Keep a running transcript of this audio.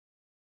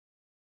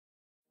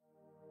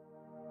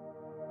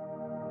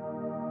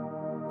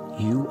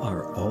You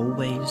are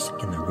always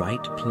in the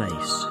right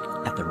place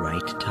at the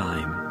right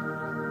time.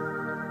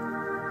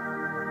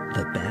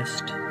 The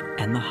best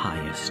and the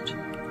highest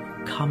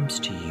comes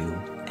to you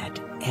at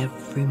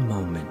every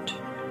moment.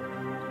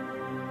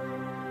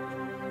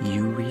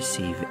 You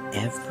receive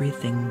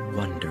everything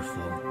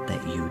wonderful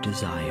that you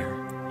desire.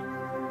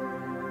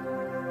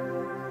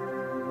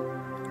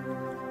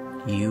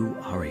 You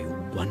are a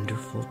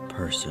wonderful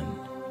person.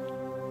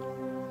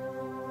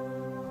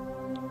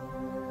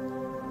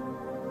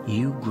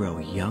 You grow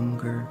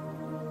younger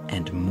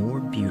and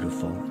more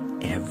beautiful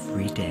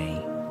every day.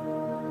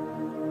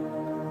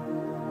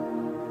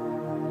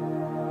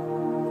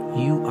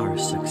 You are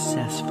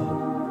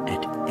successful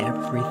at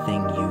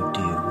everything you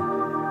do.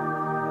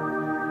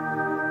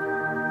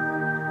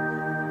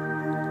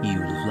 You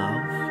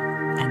love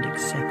and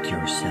accept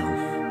yourself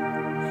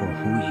for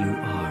who you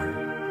are.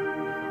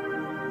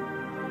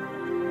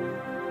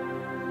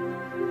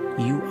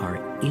 You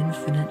are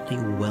infinitely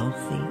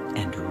wealthy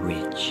and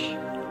rich,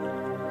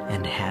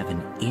 and have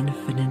an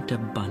infinite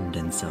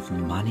abundance of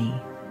money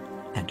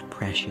and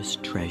precious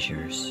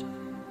treasures.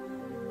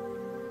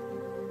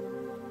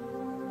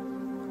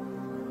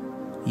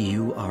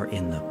 You are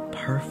in the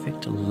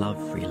perfect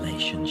love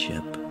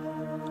relationship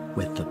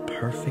with the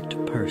perfect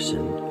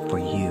person for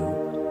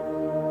you.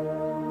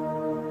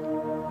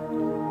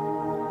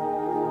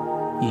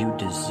 You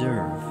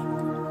deserve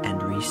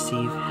and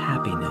receive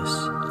happiness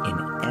in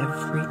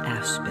every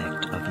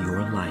aspect of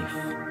your life.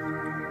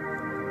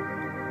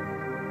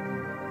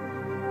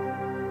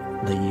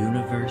 The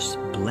universe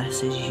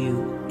blesses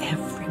you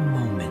every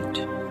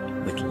moment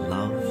with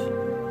love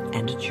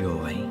and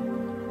joy.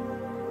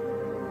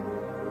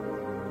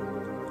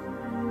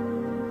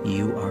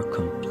 You are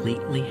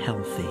completely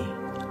healthy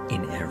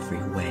in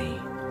every way.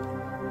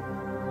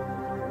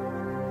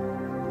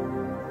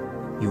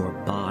 Your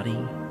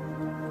body,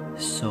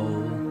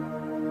 soul,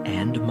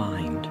 and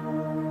mind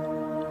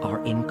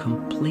are in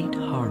complete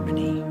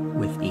harmony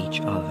with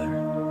each other,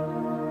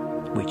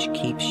 which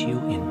keeps you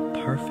in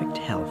perfect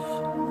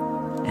health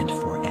and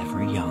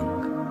forever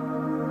young.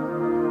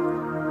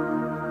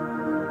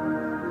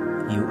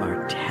 You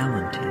are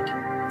talented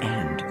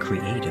and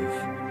creative.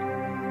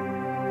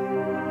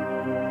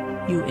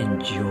 You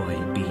enjoy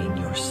being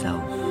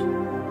yourself.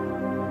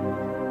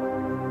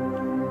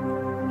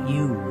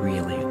 You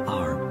really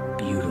are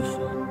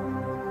beautiful.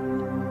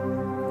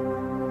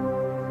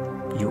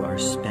 You are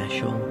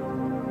special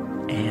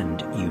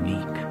and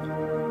unique.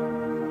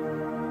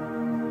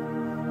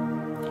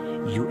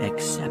 You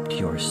accept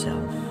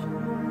yourself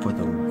for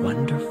the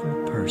wonderful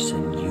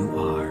person you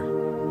are.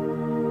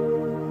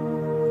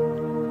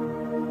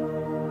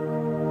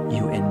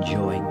 You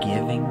enjoy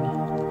giving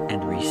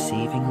and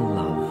receiving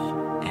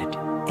love at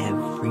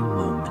every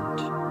moment.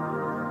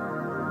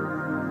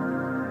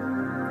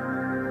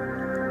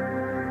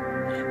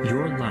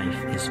 Your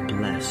life is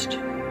blessed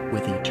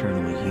with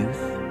eternal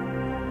youth,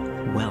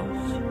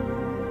 wealth,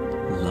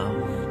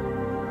 love,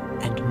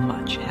 and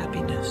much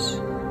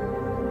happiness.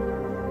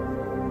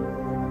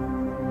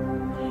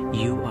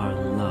 You are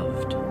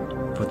loved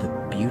for the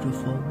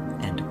beautiful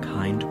and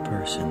kind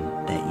person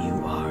that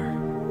you are.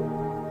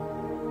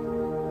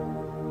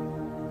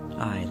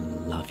 I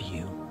love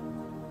you.